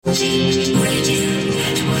D3EP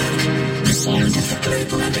Network, the sound of the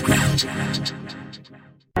global underground.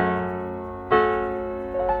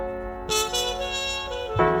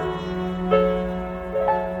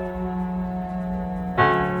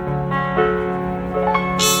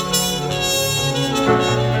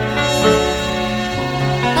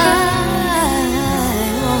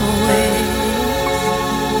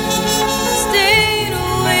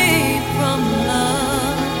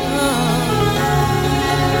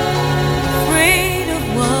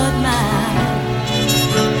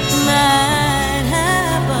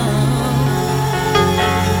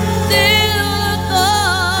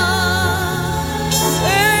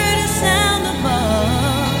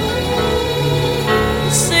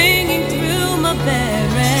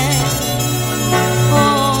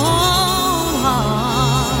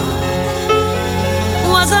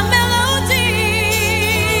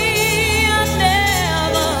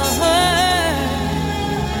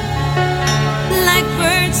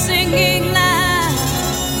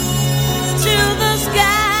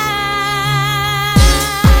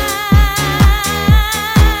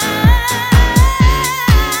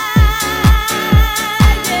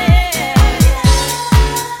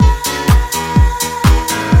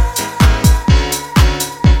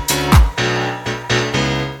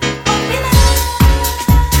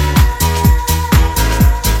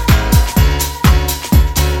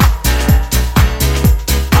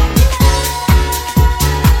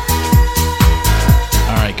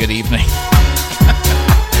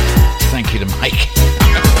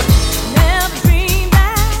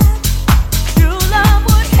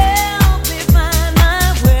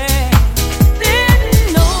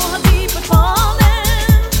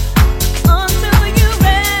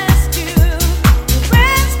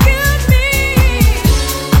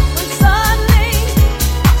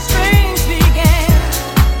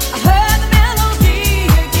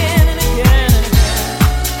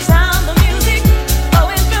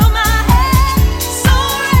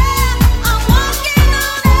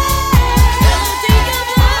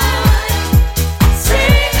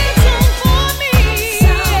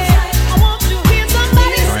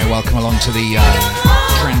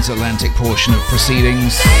 Portion of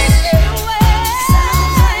proceedings.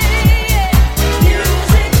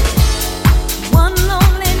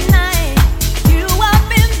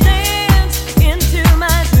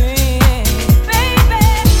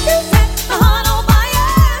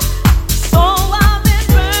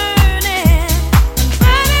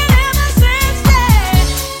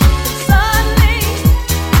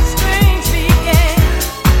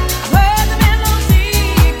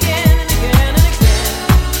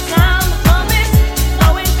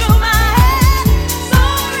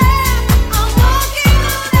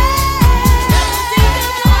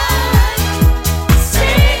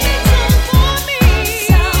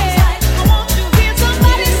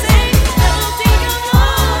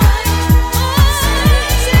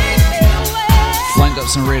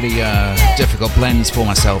 Some really difficult blends for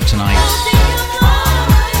myself tonight.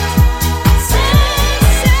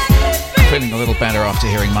 Feeling a little better after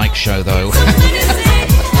hearing Mike's show though.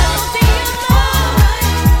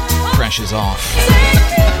 Pressure's off.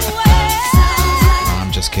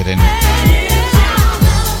 I'm just kidding.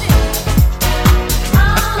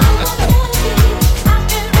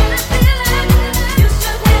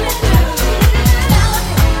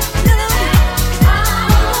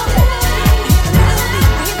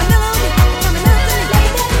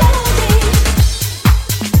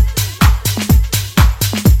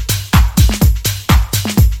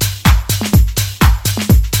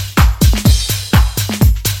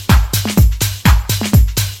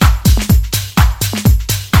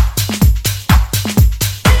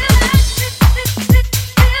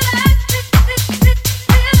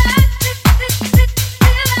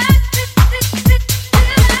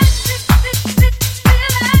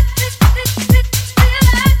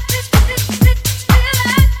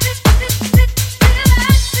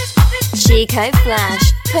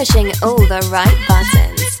 Flash, pushing all the right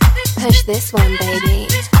buttons. Push this one, baby.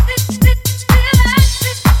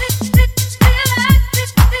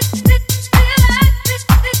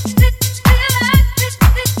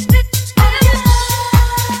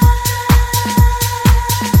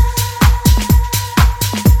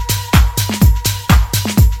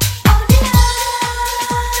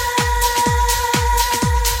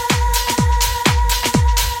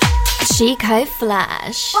 Chico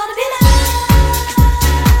Flash. Sing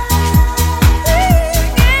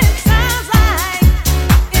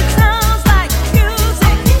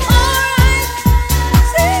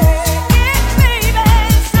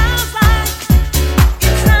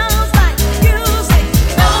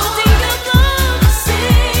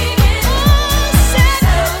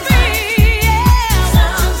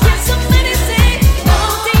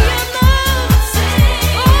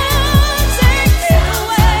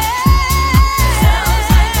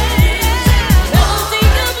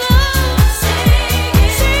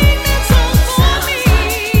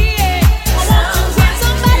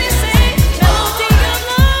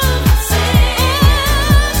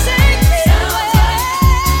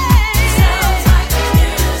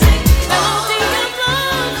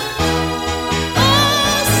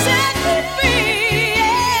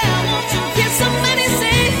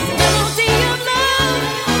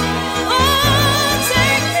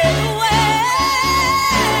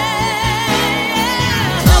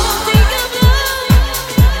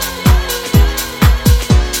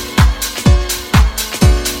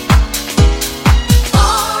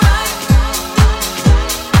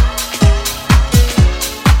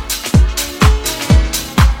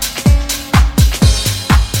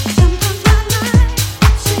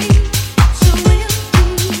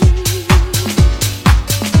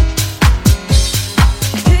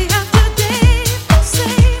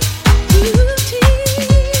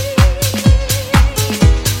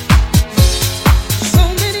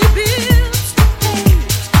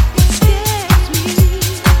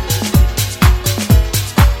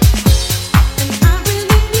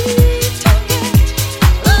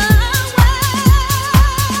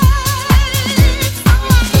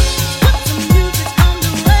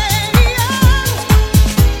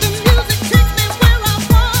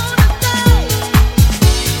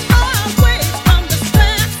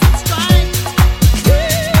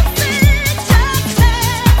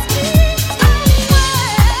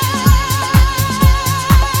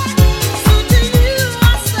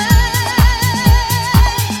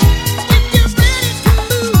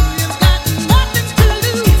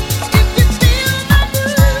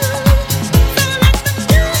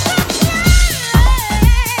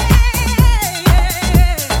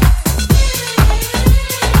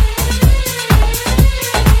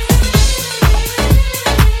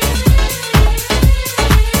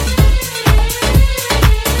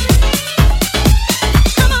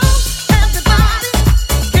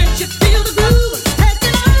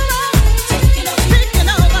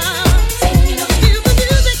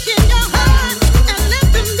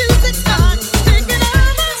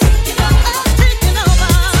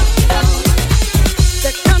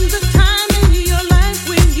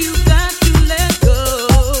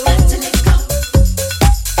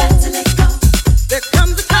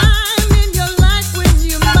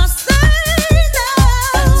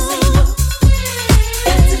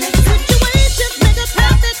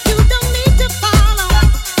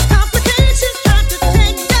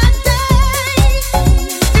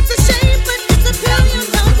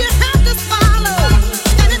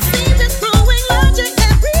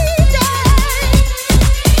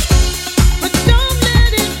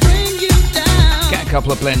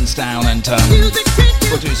couple of blends down and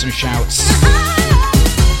we'll do some shouts.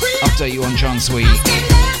 Update you on John's week.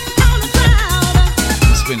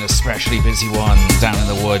 It's been an especially busy one down in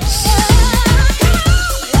the woods.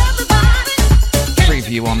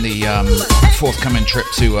 Preview on the forthcoming trip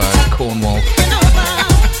to Cornwall.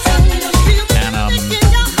 And on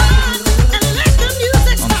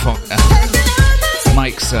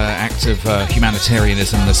Mike's act of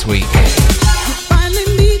humanitarianism this week.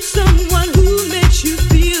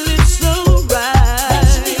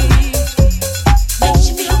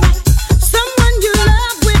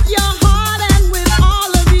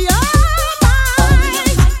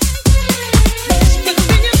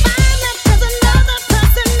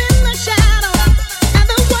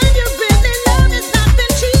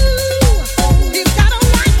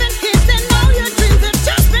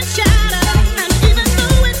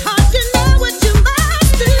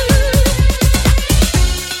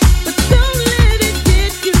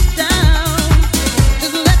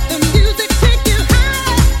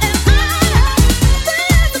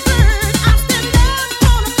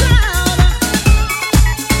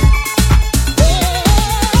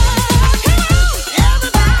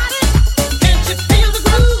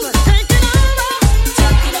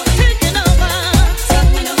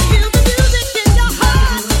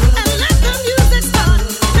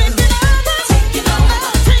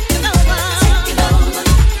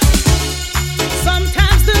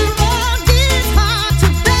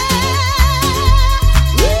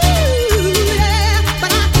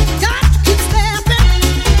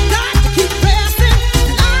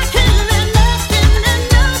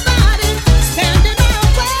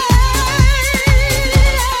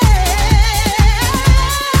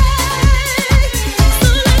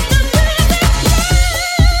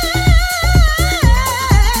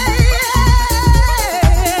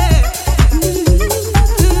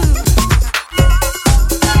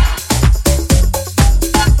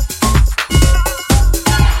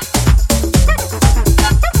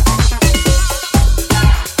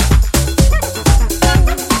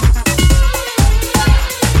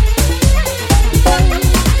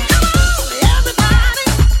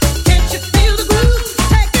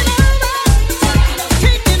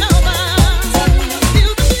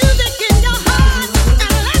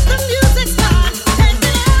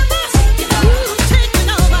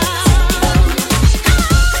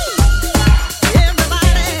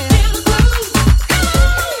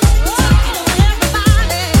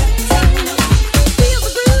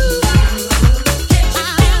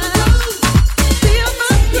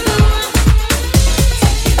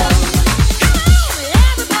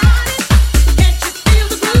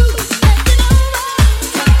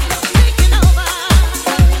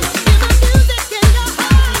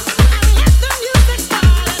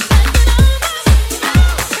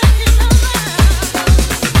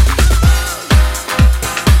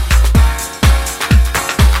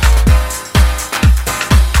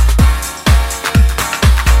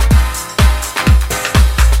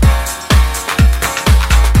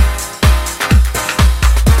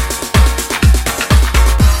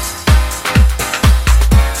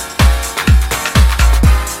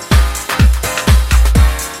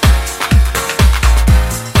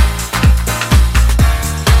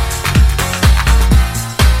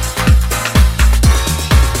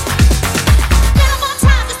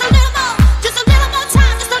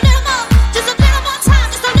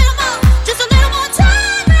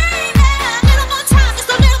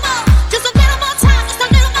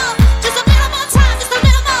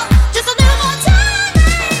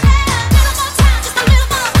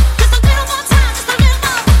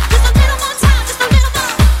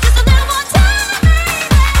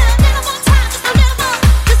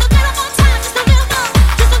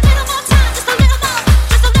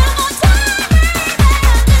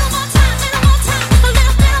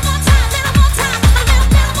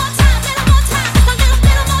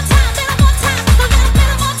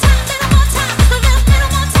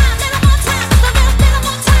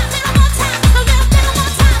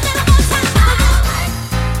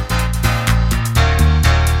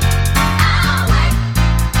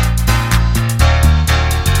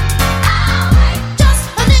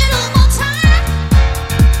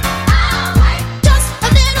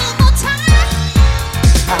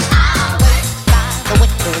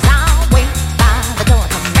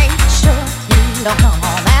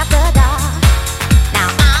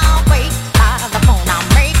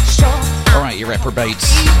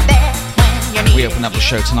 Reprobates. We open up the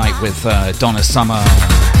show tonight with Donna Summer.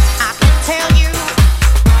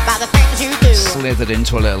 Slithered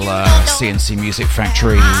into a little CNC Music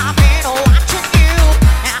Factory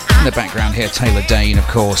In the background here, Taylor Dane, of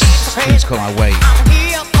course. Please call our way.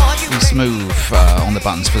 Be smooth on the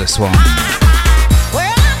buttons for this one.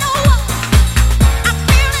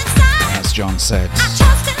 As John said.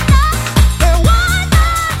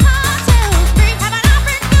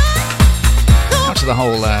 Out to the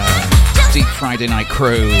whole Deep Friday Night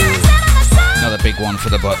crew. Another big one for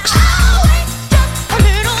the books.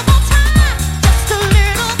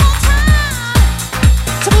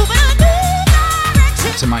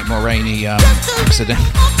 To Mike Mulroney,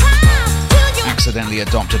 accidentally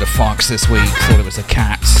adopted a fox this week. Thought it was a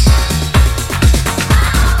cat.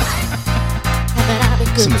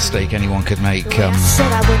 It's a mistake anyone could make.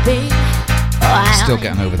 Still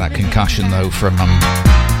getting over that concussion though from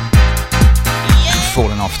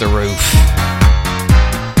falling off the roof.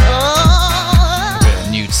 A bit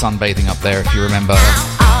of nude sunbathing up there, if you remember.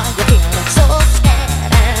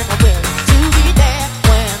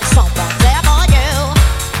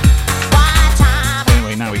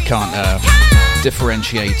 Anyway, now we can't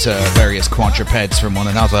differentiate various quadrupeds from one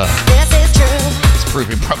another. It's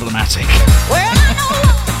proving problematic.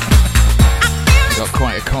 We've got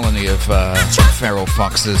quite a colony of feral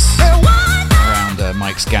foxes around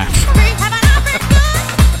Mike's gaff.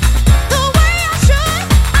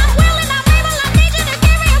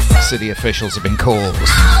 City officials have been called.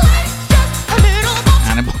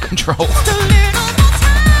 Animal control.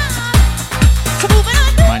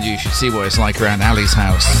 Mind you, you should see what it's like around Ali's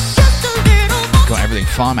house. Got everything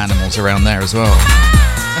farm animals around there as well.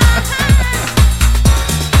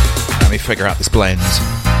 Let me figure out this blend.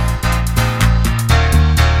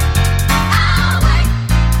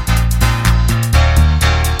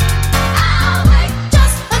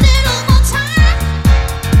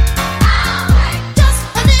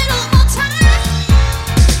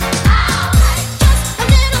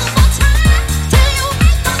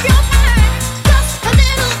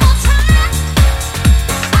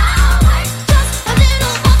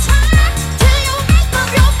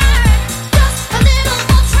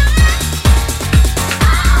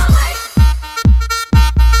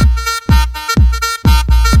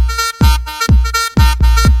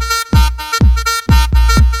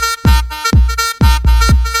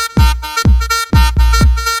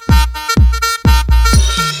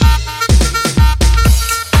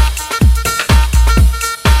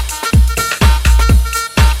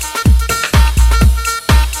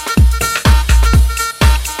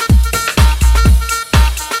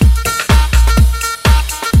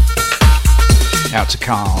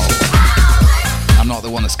 I'm not the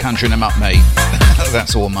one that's conjuring them up, mate.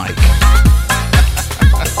 That's all Mike.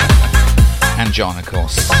 And John, of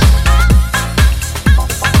course.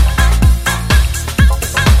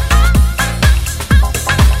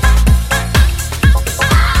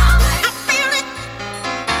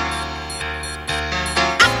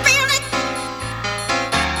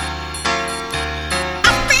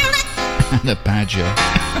 And the badger.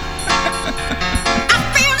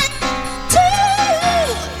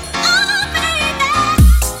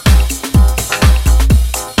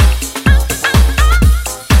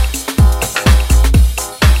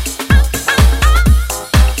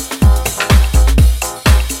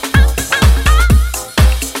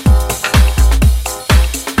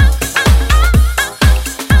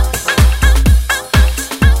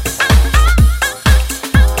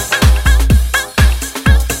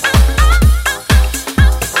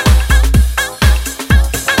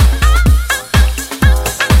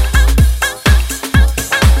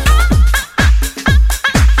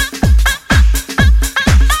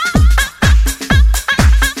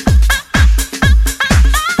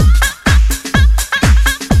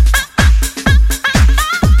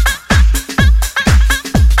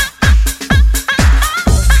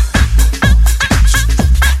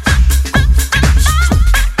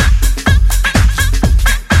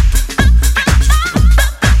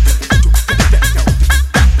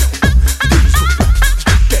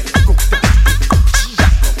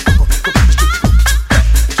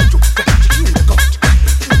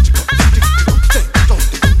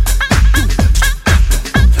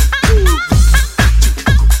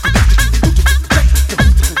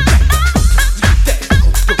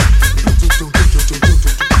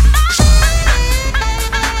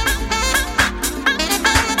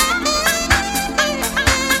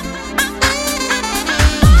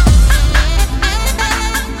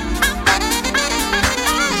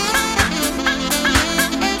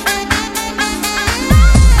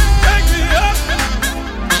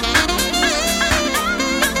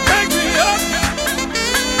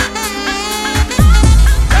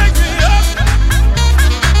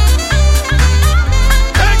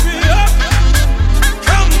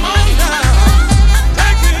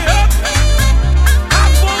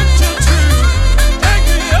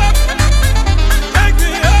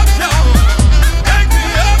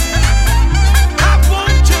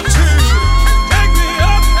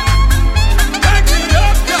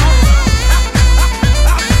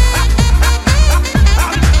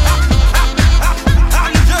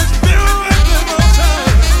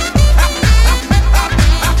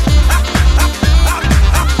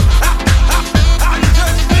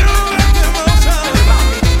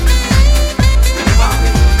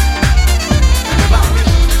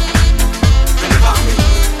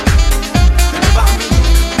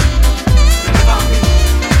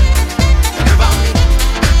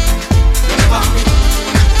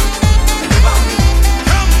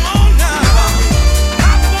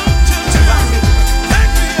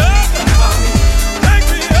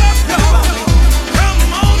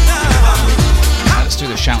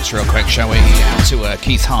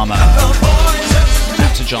 Karma.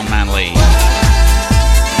 Out to John Manley.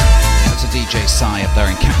 Out to DJ Sai up there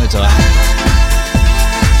in Canada.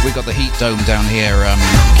 We got the heat dome down here.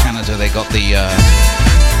 Canada, they got the I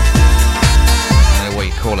don't know what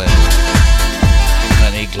you call it.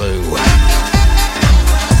 An igloo.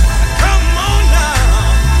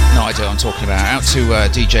 No idea what I'm talking about. Out to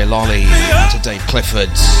DJ Lolly. Out to Dave Clifford.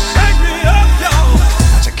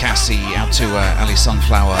 Out to Cassie. Out to Ali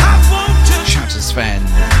Sunflower. Shout to Sven.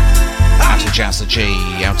 Out to Jazza G.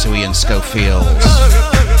 Out to Ian Schofield.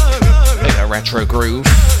 Big Retro Groove.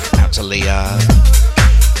 Out to Leah.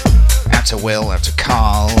 Out to Will. Out to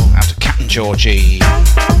Carl. Out to Captain Georgie.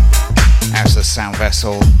 Out to the Sound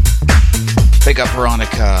Vessel. Big up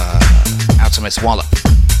Veronica. Out to Miss Wallop.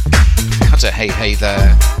 Out to Hey Hey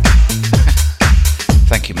there.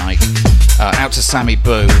 Thank you, Mike. Out to Sammy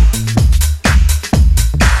Boo.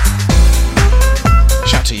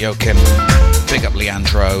 Shout to Joachim. Big up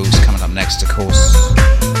Leandro's coming up next, of course.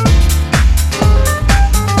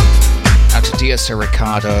 Out to Dias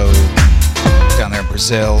Ricardo down there in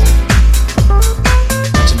Brazil.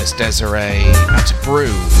 Out to Miss Desiree. Out to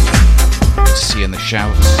Brew. Good to see you in the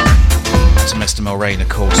shout. Out to Mr. Mulrain, of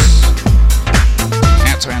course.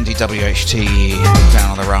 Out to Andy WHT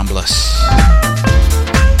down on the Ramblers.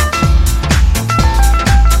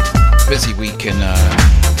 Busy week in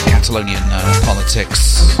Catalonian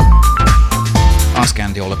politics. Ask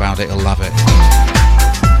Andy all about it, he'll love it.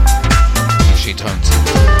 Actually, don't.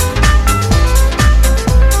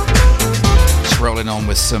 Just rolling on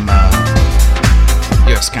with some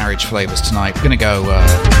US garage flavours tonight. We're gonna go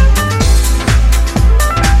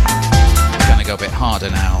a bit harder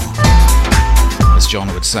now, as John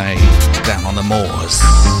would say, down on the moors.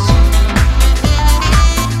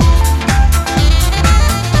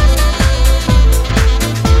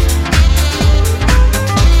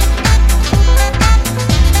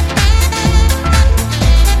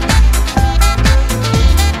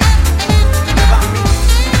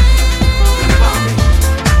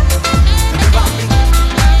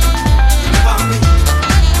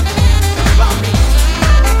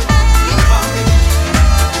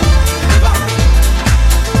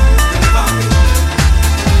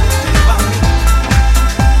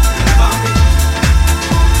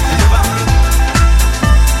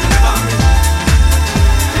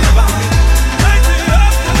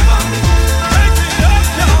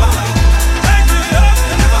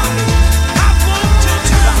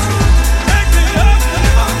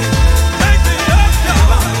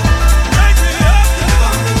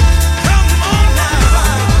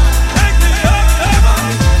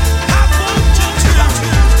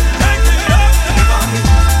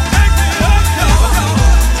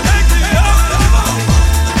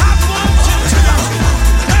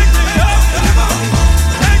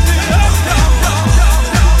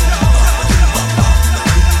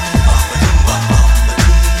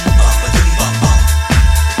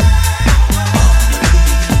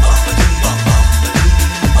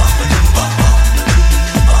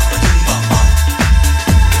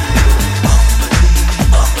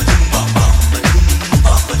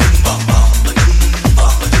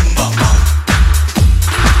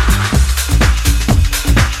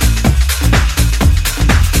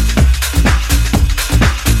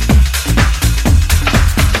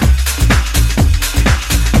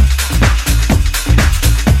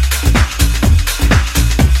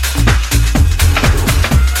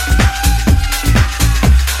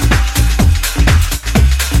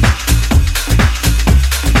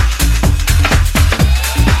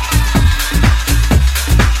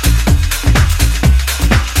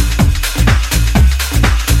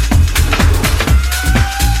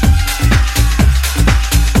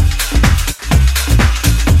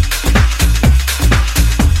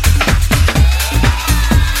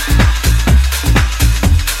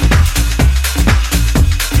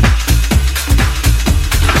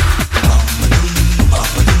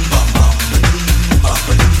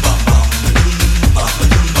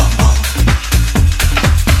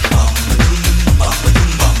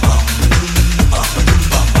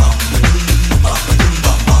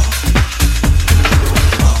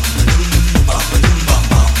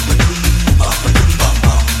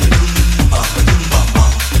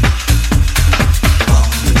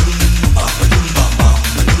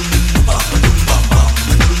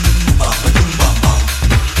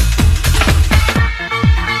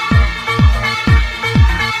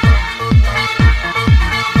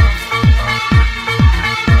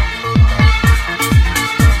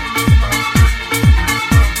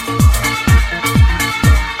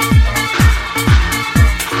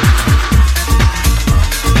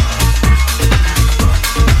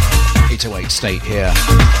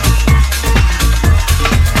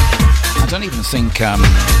 don't even think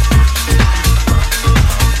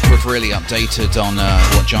we've really updated on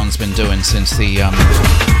what John's been doing since the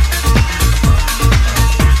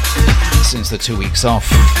 2 weeks off.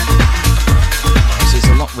 So there's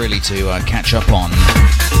a lot really to catch up on.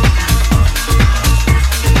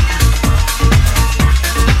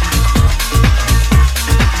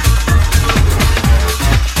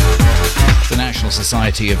 The National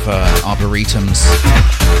Society of Arboretums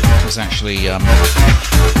has actually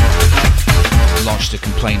lodged a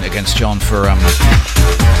complaint against John for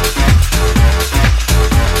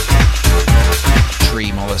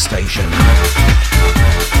tree molestation.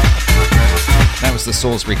 That was the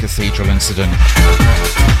Salisbury Cathedral incident.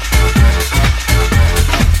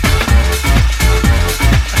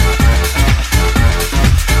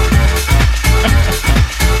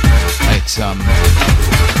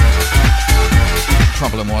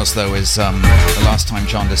 Problem was though is the last time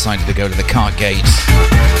John decided to go to the cart gate,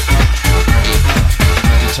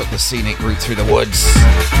 he took the scenic route through the woods.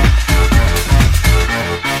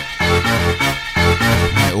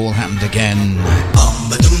 It all happened again.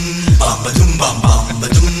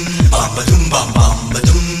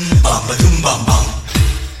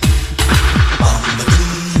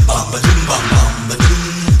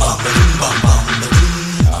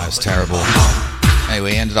 Oh, it's terrible.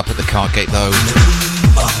 Anyway, he ended up at the cart gate though.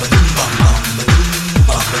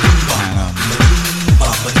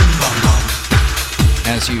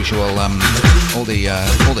 And, as usual, all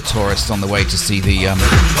the tourists on the way to see the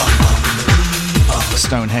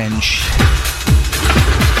Stonehenge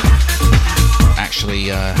actually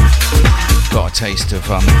got a taste of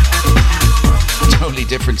a totally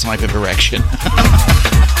different type of erection.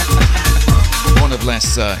 One of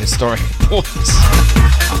less historic importance.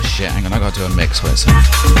 Oh shit, hang on, I gotta do a mix with some.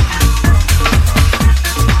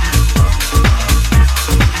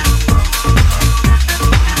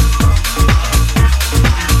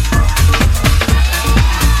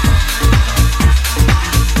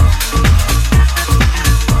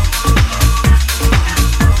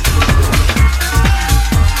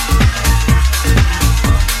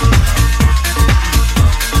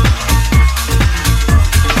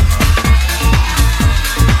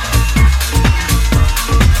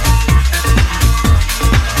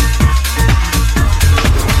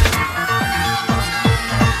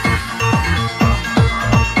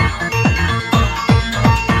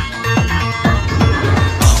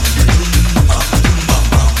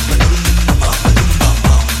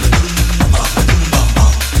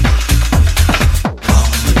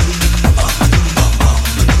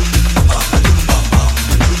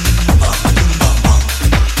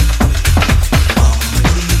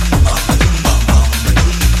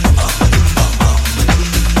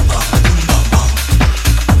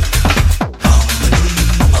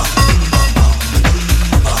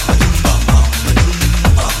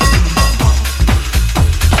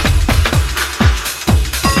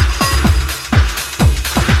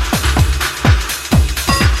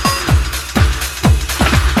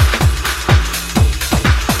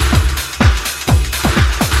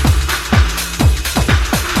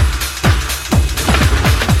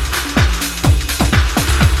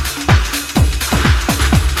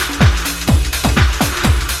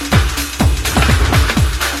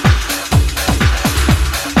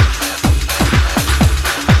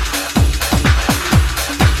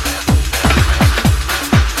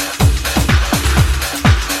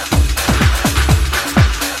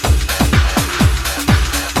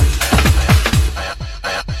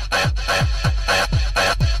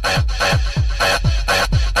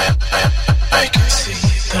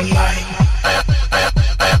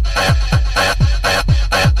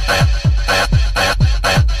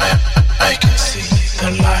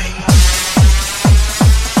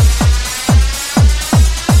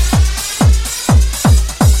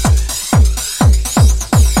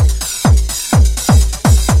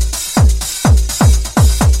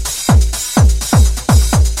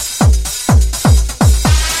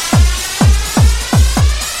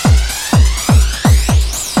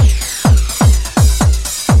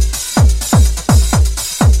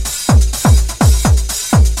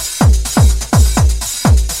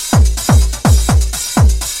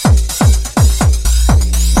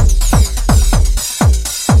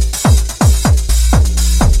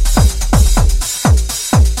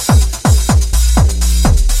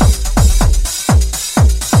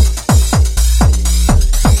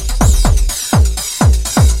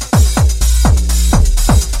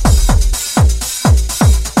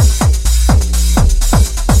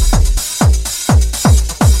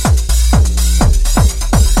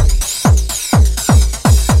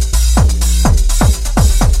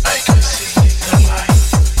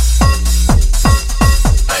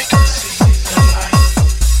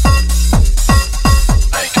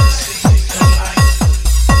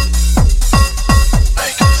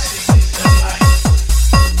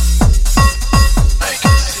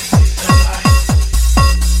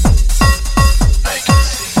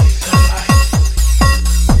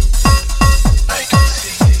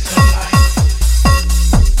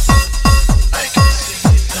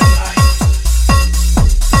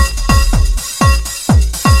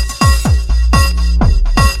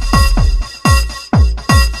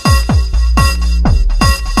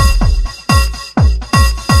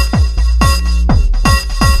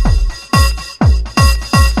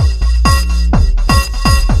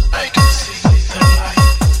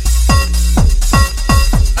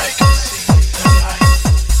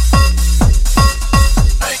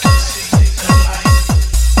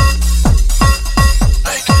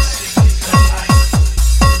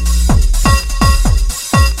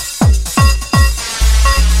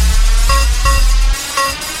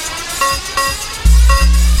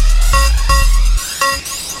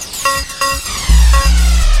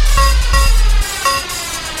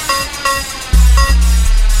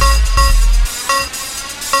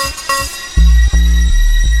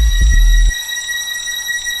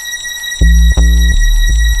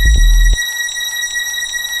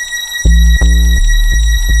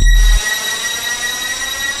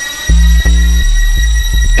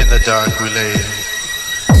 the dark we lay.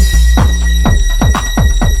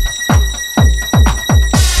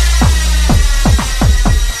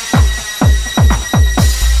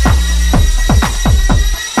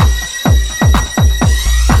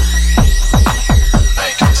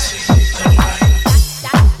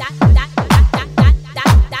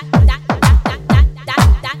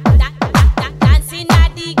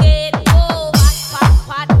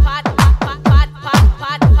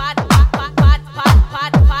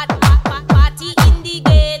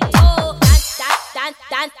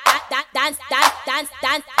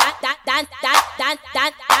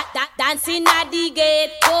 Dancing at the gate,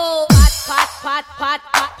 oh, pot,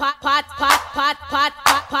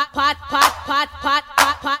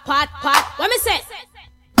 what me say?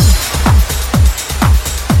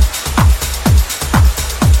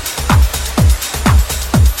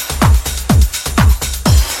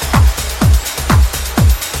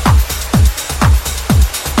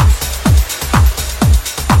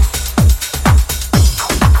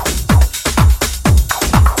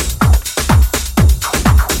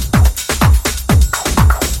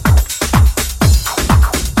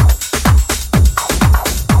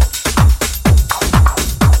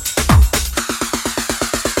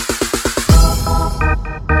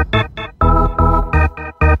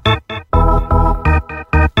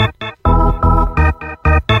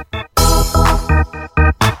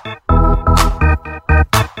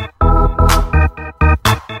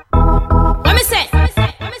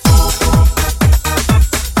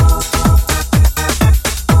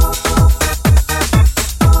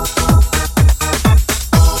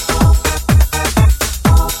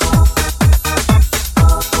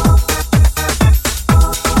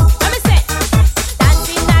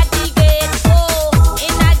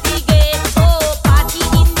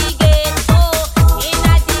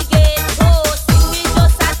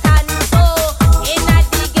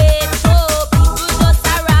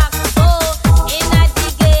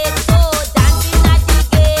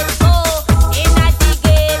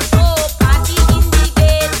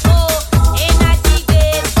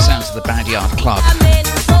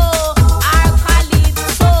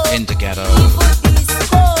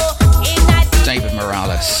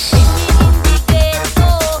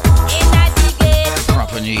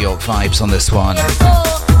 On this one.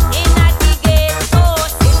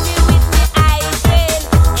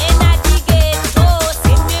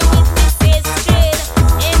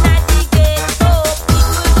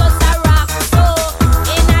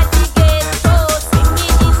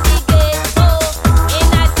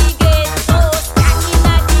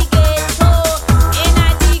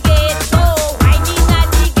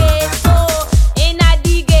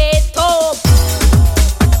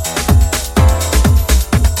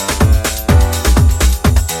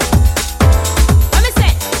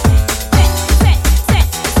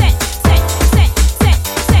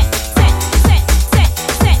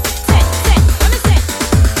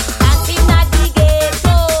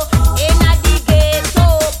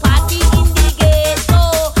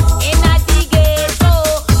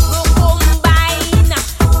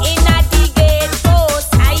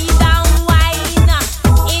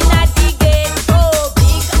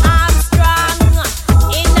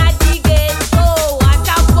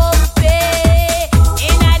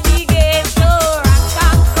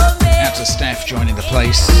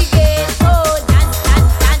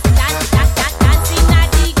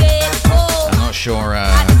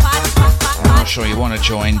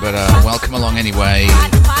 Join, but welcome along anyway.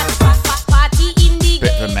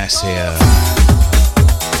 Bit of a mess here.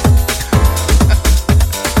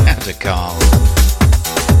 And a Carl.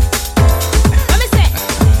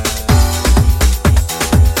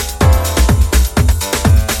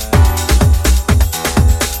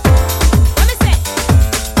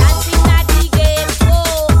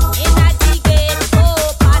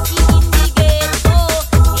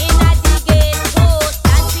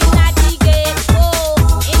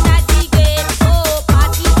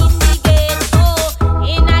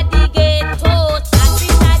 Gate.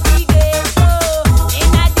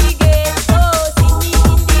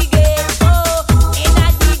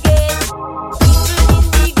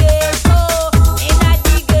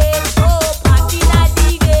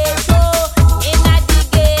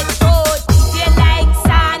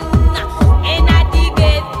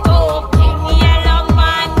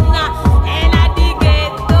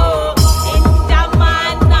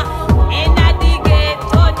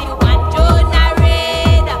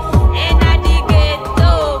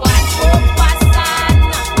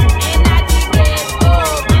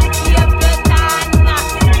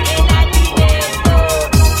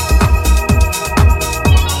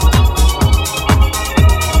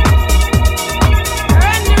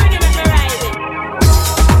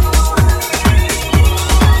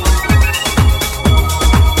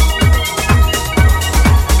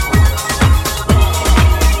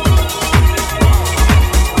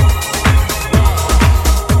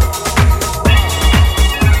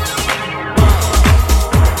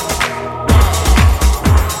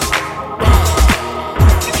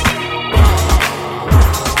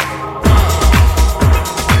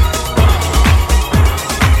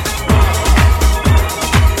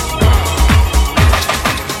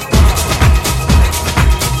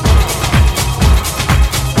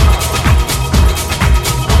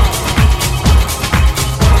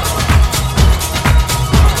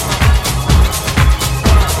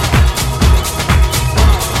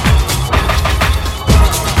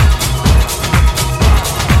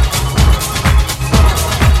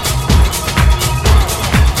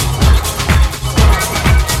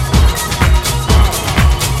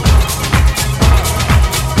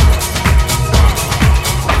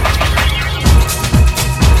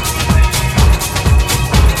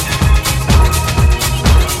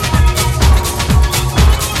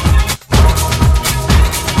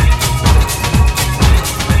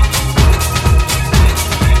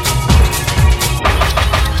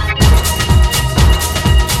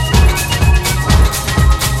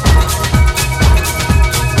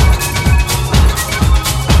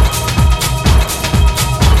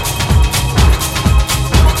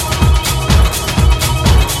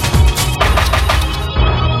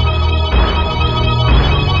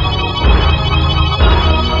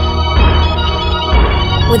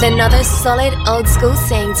 with another solid old school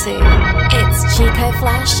sing to. It's Chico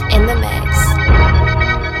Flash in the mix.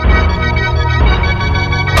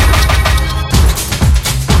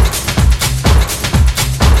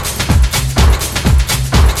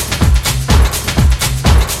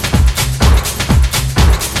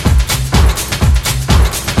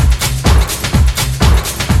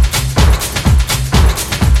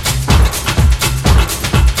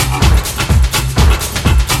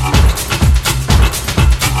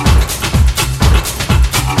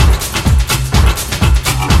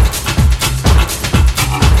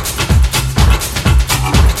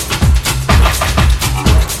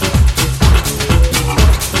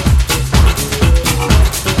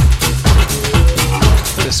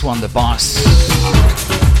 The boss.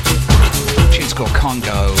 Tune's called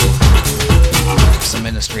Congo. It's a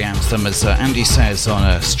ministry anthem, as Andy says on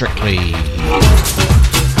a Strictly.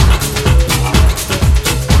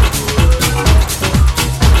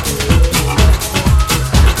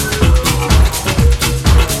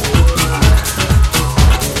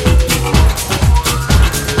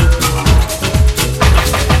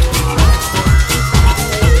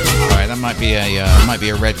 Alright, that might be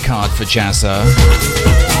a red card for Jazza.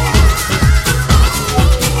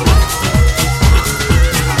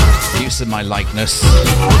 Of my likeness.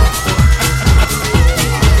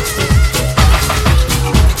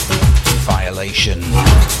 Violation.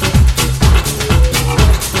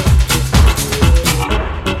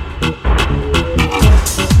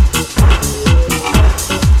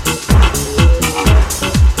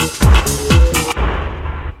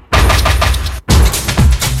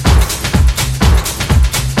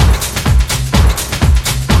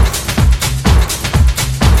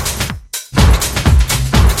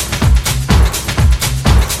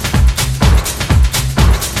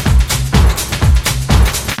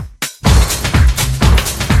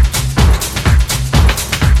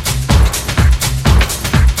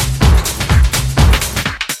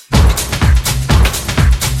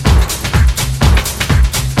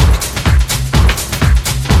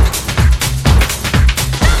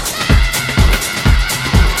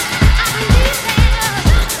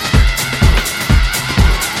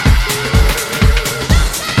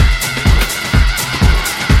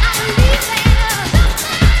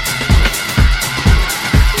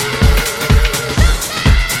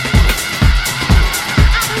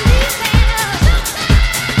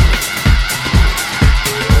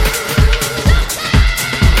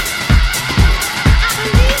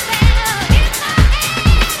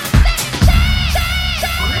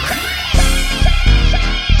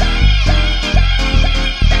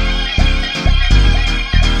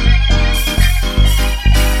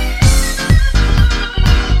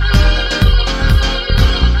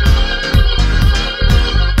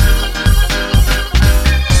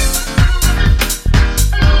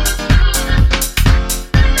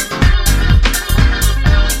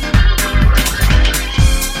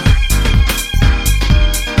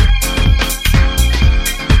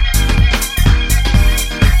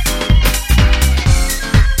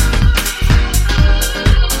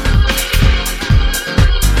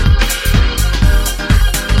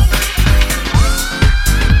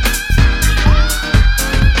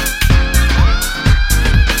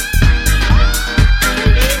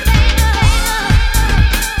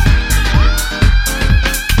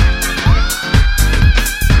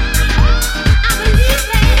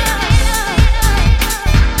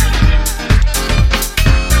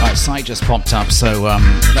 Just popped up, so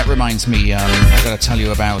that reminds me, I've got to tell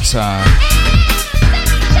you about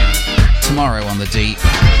tomorrow on the Deep.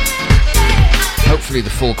 Hopefully the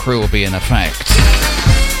full crew will be in effect.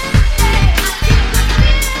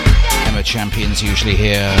 Emma Champion's usually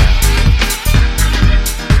here.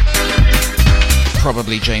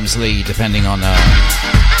 Probably James Lee, depending on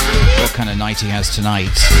what kind of night he has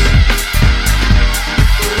tonight.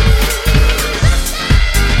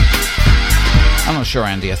 I'm not sure,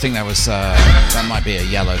 Andy. I think that was that might be a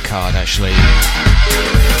yellow card, actually.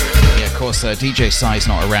 Yeah, of course, DJ Sai's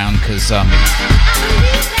not around because I've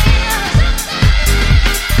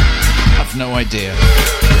no idea.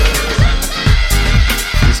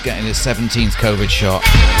 He's getting his 17th COVID shot,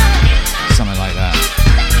 something like that,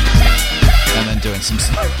 and then doing some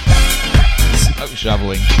smoke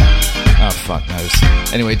shoveling. Oh, fuck knows.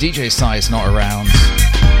 Anyway, DJ Sai's not around,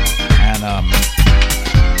 and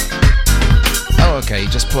oh, okay,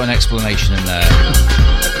 just put an explanation in there.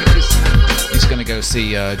 He's going to go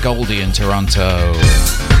see Goldie in Toronto.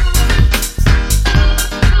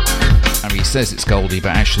 I mean, he says it's Goldie,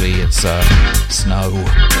 but actually it's snow.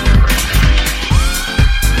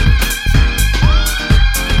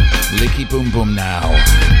 Licky boom boom now.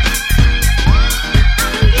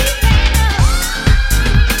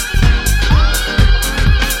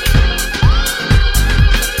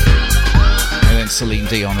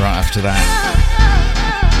 Dion right after that.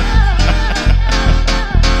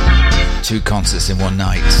 2 concerts in one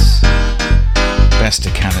night. Best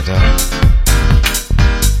of Canada.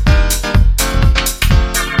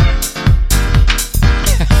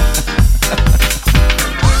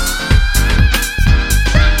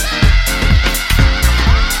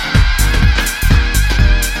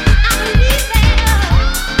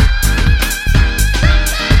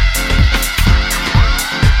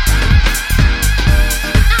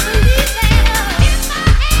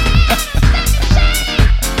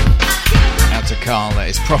 That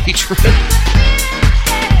is probably true.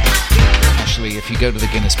 Actually, if you go to the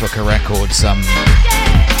Guinness Book of Records,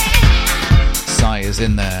 Psy is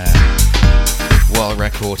in there. World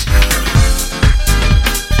record.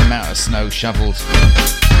 Amount of snow shoveled.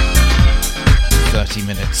 30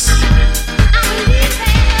 minutes.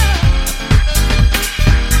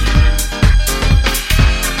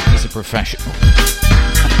 He's a professional.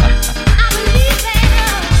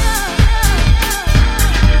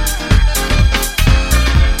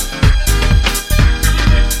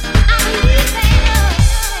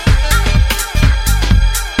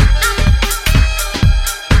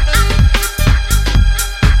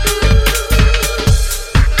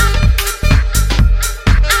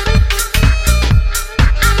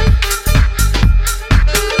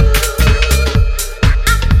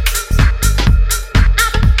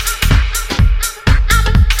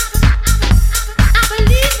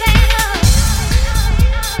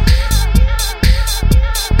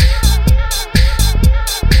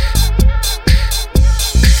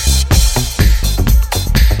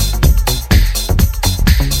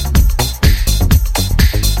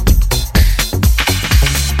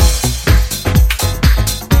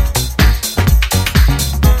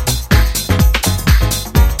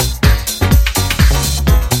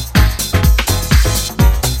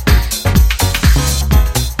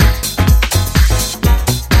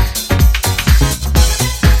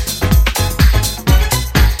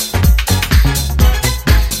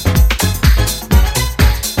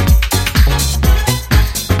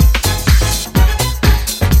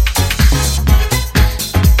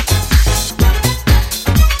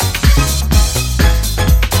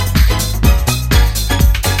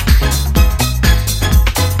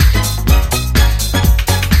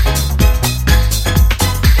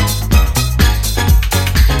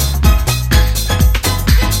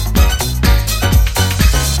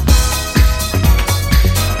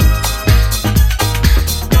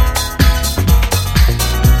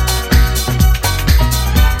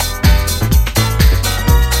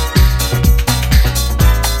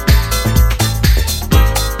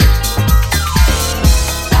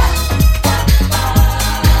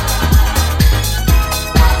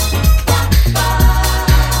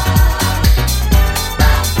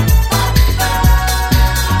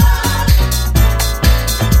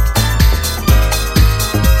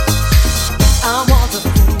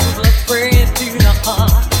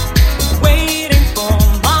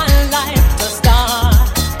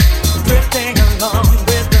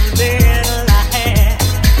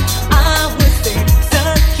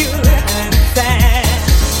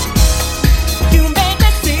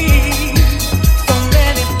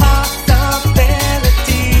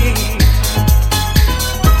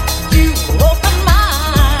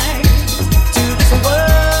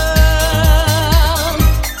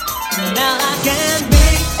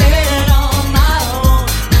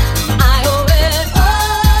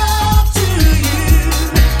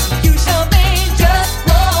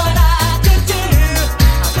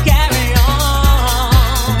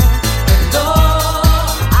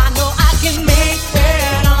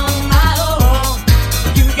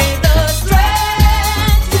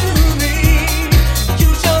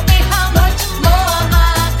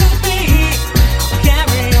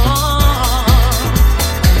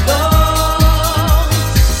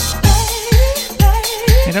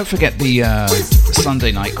 Forget the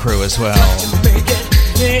Sunday night crew as well.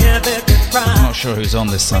 I'm not sure who's on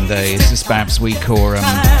this Sunday. Is this Babs week or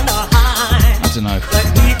I don't know.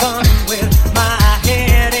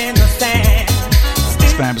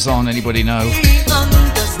 Is Babs on? Anybody know?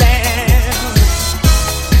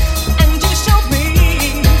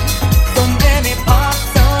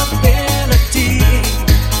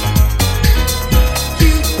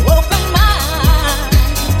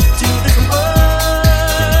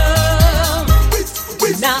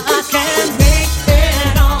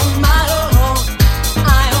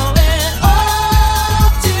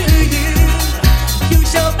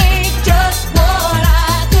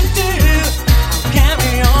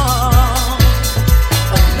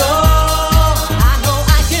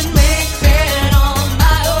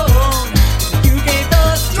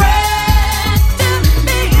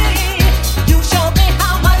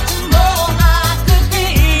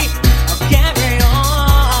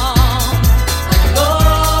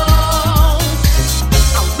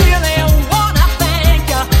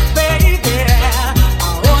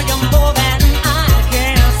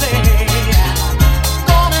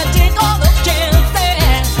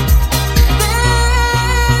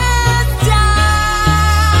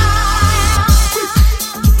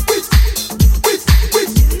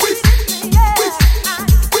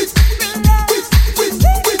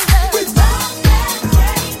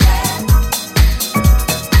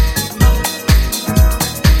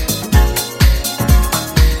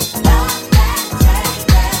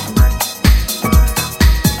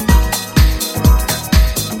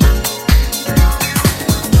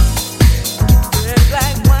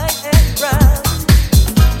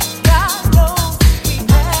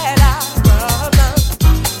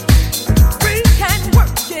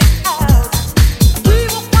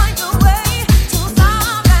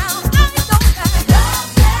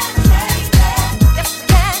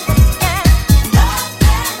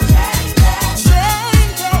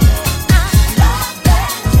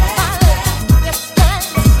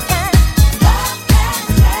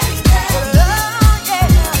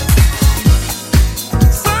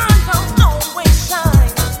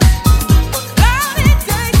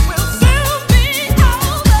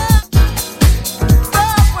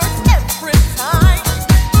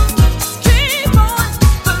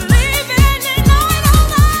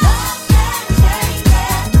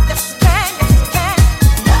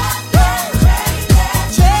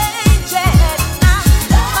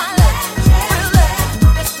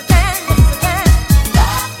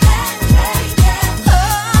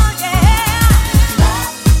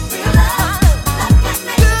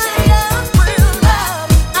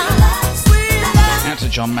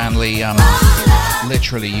 John Manley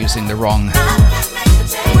literally using the wrong,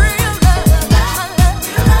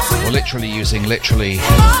 or literally using literally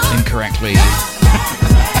incorrectly.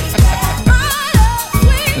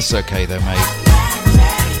 It's okay though, mate.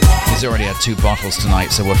 He's already had 2 bottles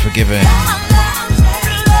tonight, so we're forgiven.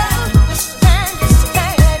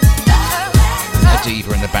 A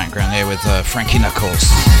diva in the background here with Frankie Knuckles.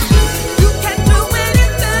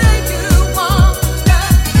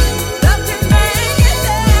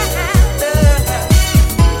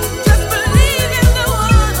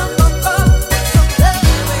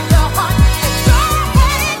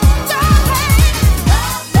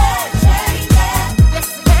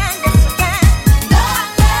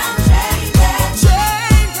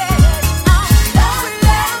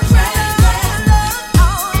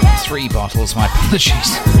 My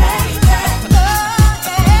apologies.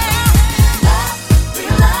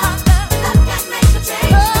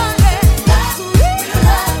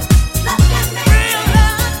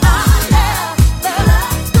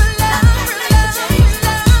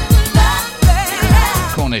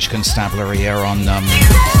 Cornish Constabulary are on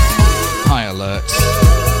high alert.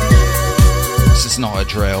 This is not a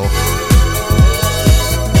drill.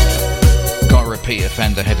 Got a repeat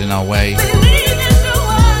offender heading our way.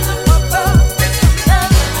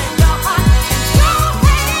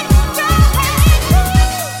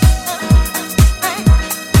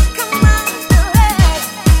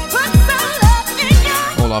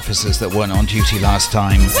 Officers that weren't on duty last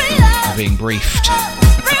time are being briefed.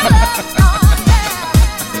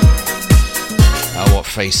 Oh, what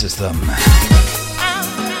faces them?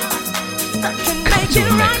 Come to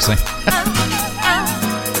the mixing.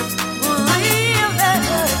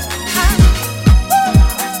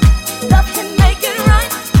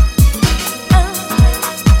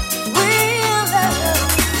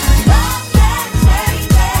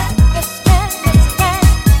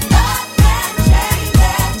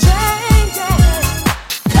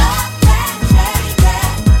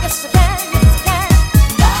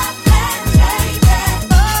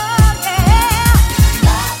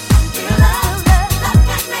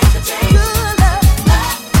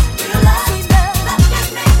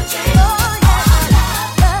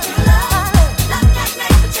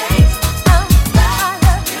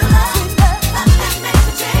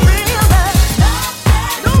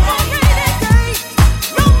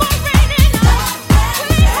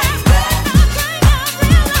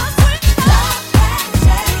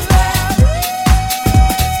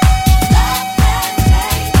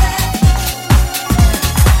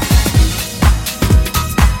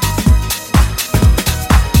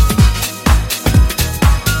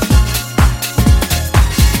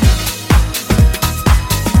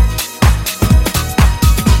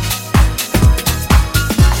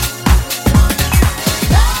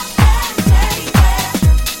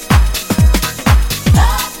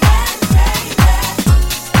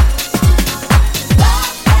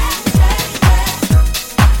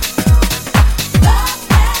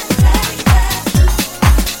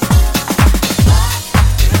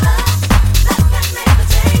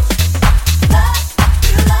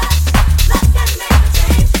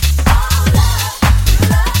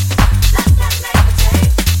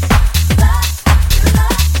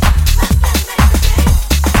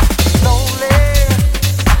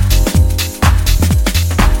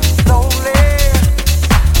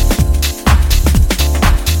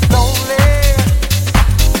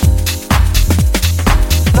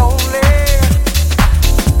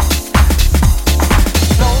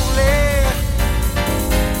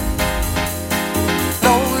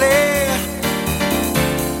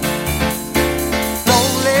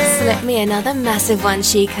 Another massive one,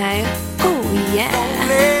 Chico. Oh, yeah.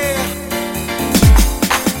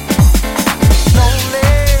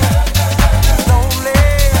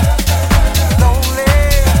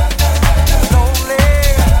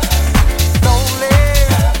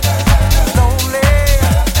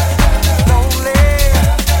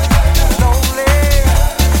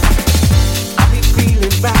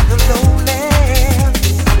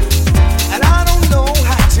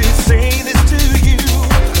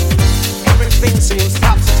 Seems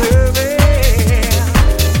topsy-turvy.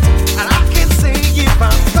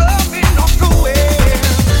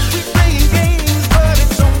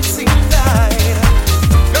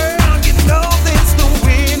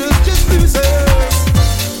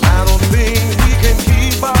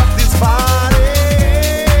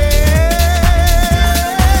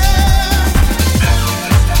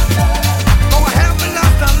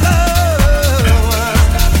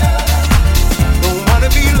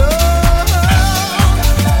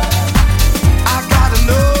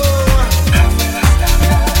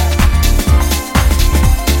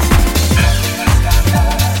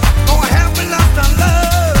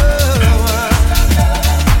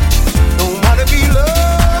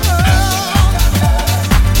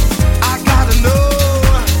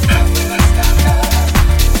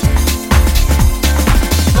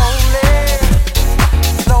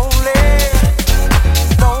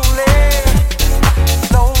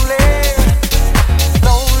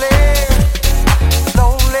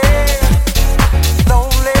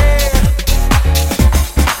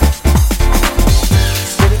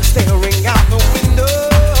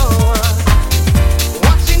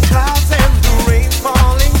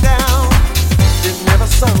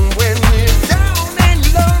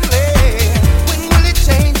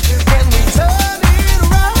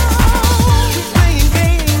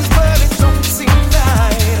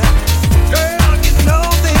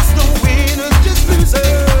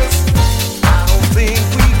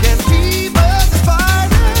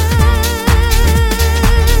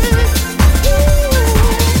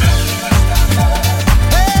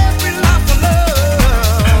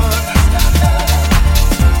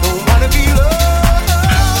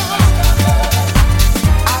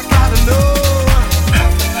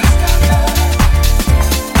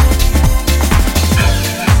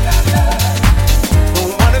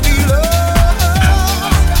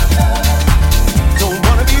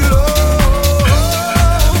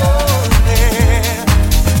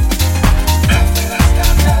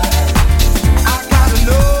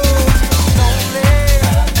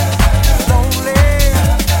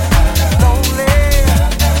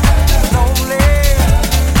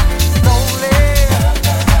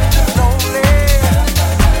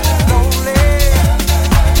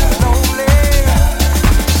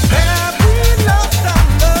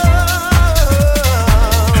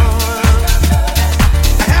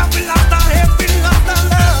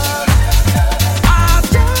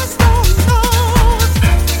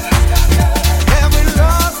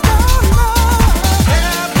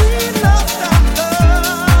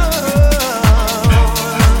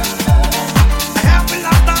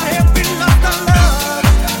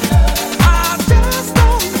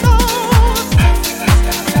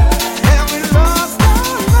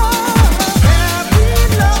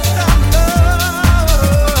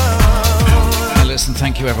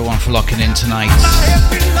 for locking in tonight.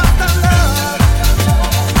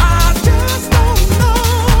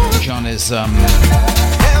 John is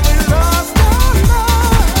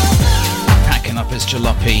packing up his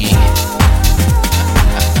jalopy.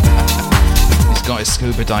 He's got his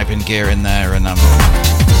scuba diving gear in there, and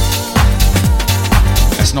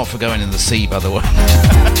that's not for going in the sea, by the way.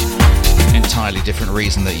 Entirely different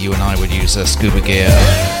reason that you and I would use scuba gear.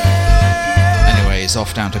 Anyway, he's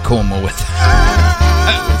off down to Cornwall with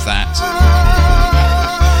that.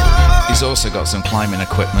 He's also got some climbing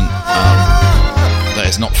equipment that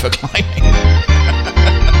is not for climbing.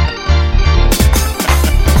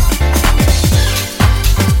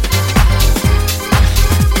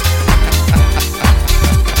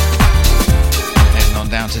 Heading on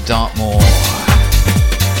down to Dartmoor.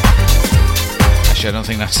 Actually, I don't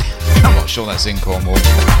think that's... I'm not sure that's in Cornwall.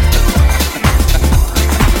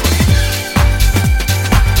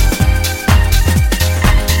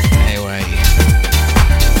 Anyway.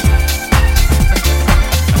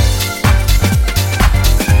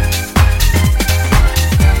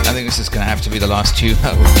 I think this is going to have to be the last tune.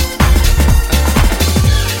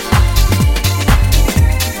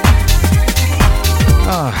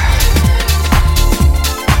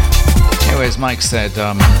 Anyway, as Mike said,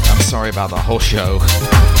 I'm sorry about the whole show.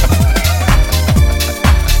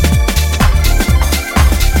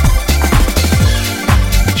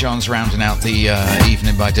 John's rounding out the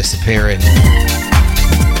evening by disappearing.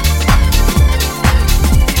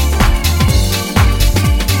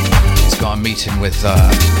 He's got a meeting with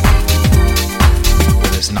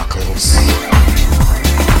his knuckles.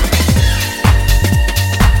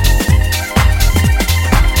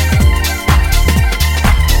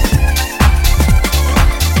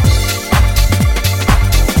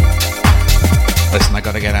 Listen, I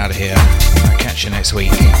gotta get out of here. I'll catch you next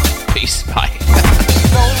week. Peace, bye.